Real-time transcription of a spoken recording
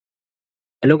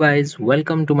Hello guys,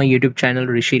 welcome to my YouTube channel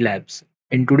Rishi Labs.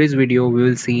 In today's video, we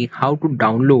will see how to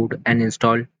download and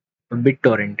install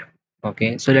Bittorrent.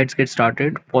 Okay, so let's get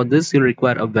started. For this, you'll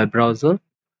require a web browser.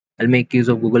 I'll make use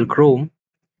of Google Chrome.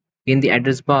 In the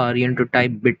address bar, you need to type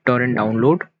Bittorrent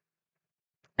download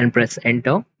and press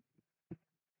enter.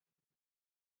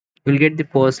 You'll get the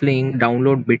first link,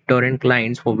 download Bittorrent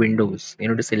clients for Windows. You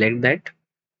need to select that.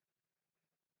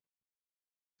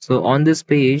 So on this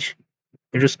page,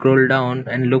 you need to scroll down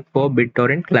and look for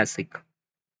Bittorrent Classic.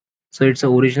 So it's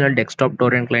the original desktop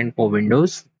torrent client for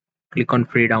Windows. Click on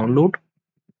free download.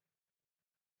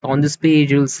 On this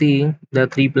page, you'll see the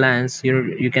three plans.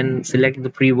 You can select the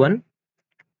free one.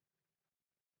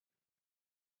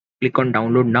 Click on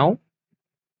download now.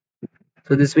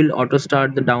 So this will auto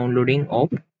start the downloading of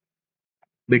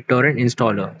BitTorrent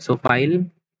installer. So file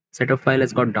setup file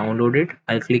has got downloaded.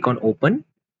 I'll click on open.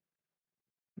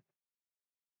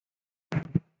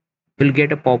 You'll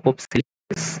get a pop-up saying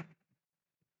this.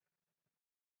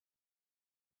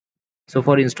 So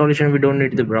for installation, we don't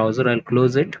need the browser. I'll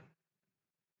close it.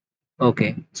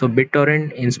 Okay, so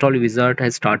BitTorrent install wizard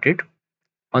has started.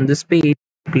 On this page,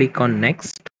 click on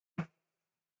next.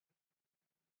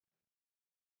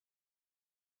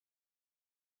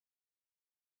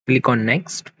 Click on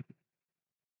next.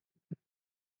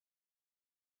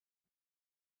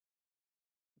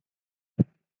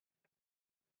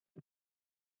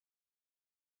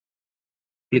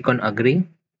 Click on agree.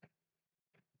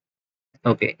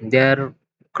 Okay, they are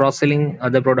cross-selling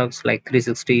other products like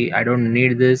 360. I don't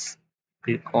need this.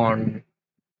 Click on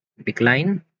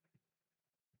decline.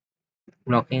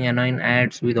 Blocking annoying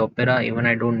ads with Opera. Even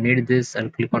I don't need this. I'll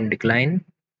click on decline.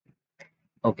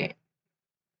 Okay,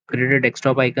 create a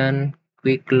desktop icon.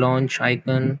 Quick launch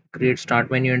icon. Create start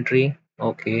menu entry.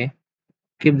 Okay,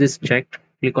 keep this checked.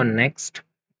 Click on next.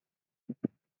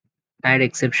 Add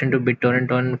exception to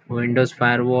BitTorrent on Windows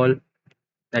Firewall.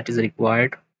 That is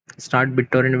required. Start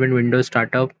BitTorrent when Windows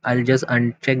startup. I'll just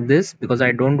uncheck this because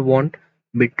I don't want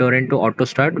BitTorrent to auto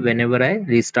start whenever I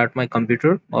restart my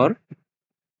computer or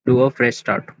do a fresh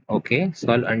start. Okay,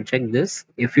 so I'll uncheck this.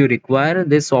 If you require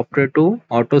this software to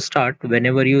auto start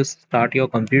whenever you start your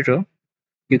computer,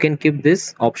 you can keep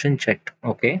this option checked.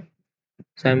 Okay,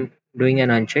 so I'm doing an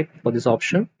uncheck for this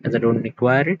option as I don't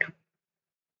require it.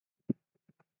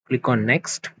 Click on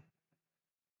next.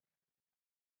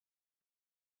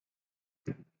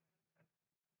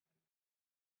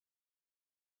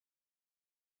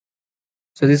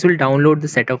 So this will download the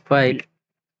setup file.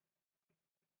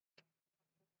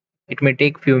 It may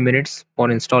take few minutes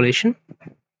for installation.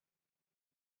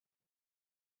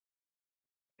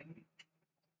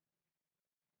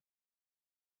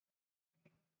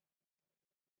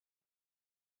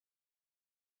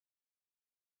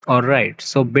 Alright,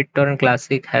 so BitTorrent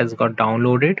Classic has got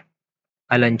downloaded.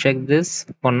 I'll uncheck this.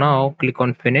 For now, click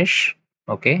on finish.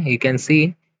 Okay, you can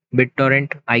see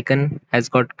BitTorrent icon has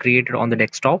got created on the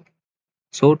desktop.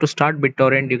 So to start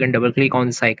BitTorrent, you can double click on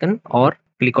this icon or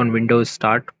click on Windows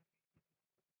Start.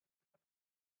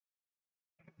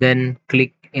 Then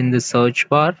click in the search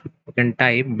bar. You can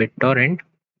type BitTorrent.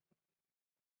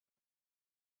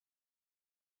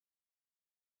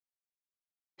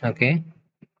 Okay,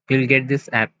 you'll get this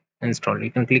app installed. You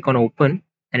can click on open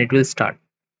and it will start.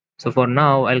 So for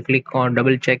now, I'll click on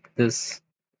double check this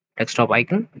desktop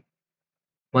icon.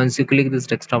 Once you click this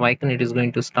desktop icon, it is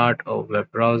going to start a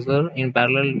web browser. In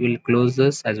parallel, we'll close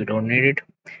this as we don't need it.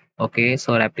 Okay,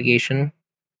 so our application.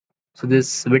 So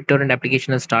this BitTorrent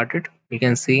application has started. You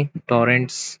can see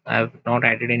torrents. I have not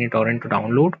added any torrent to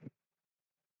download.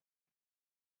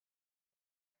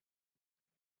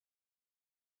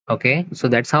 Okay, so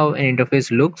that's how an interface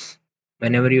looks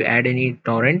whenever you add any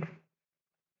torrent.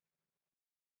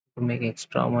 To make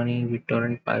extra money with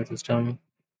torrent file system.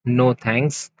 No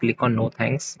thanks. Click on no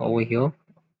thanks over here.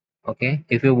 Okay,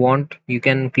 if you want, you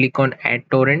can click on add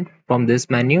torrent from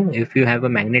this menu. If you have a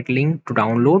magnet link to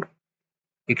download,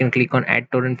 you can click on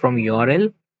add torrent from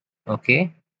URL.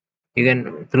 Okay, you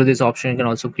can, through this option, you can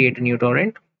also create a new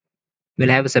torrent. We'll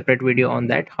have a separate video on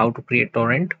that, how to create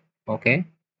torrent. Okay,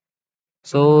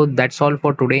 so that's all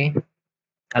for today.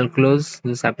 I'll close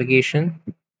this application.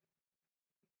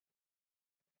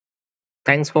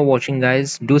 Thanks for watching,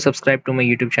 guys. Do subscribe to my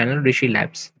YouTube channel Rishi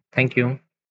Labs. Thank you.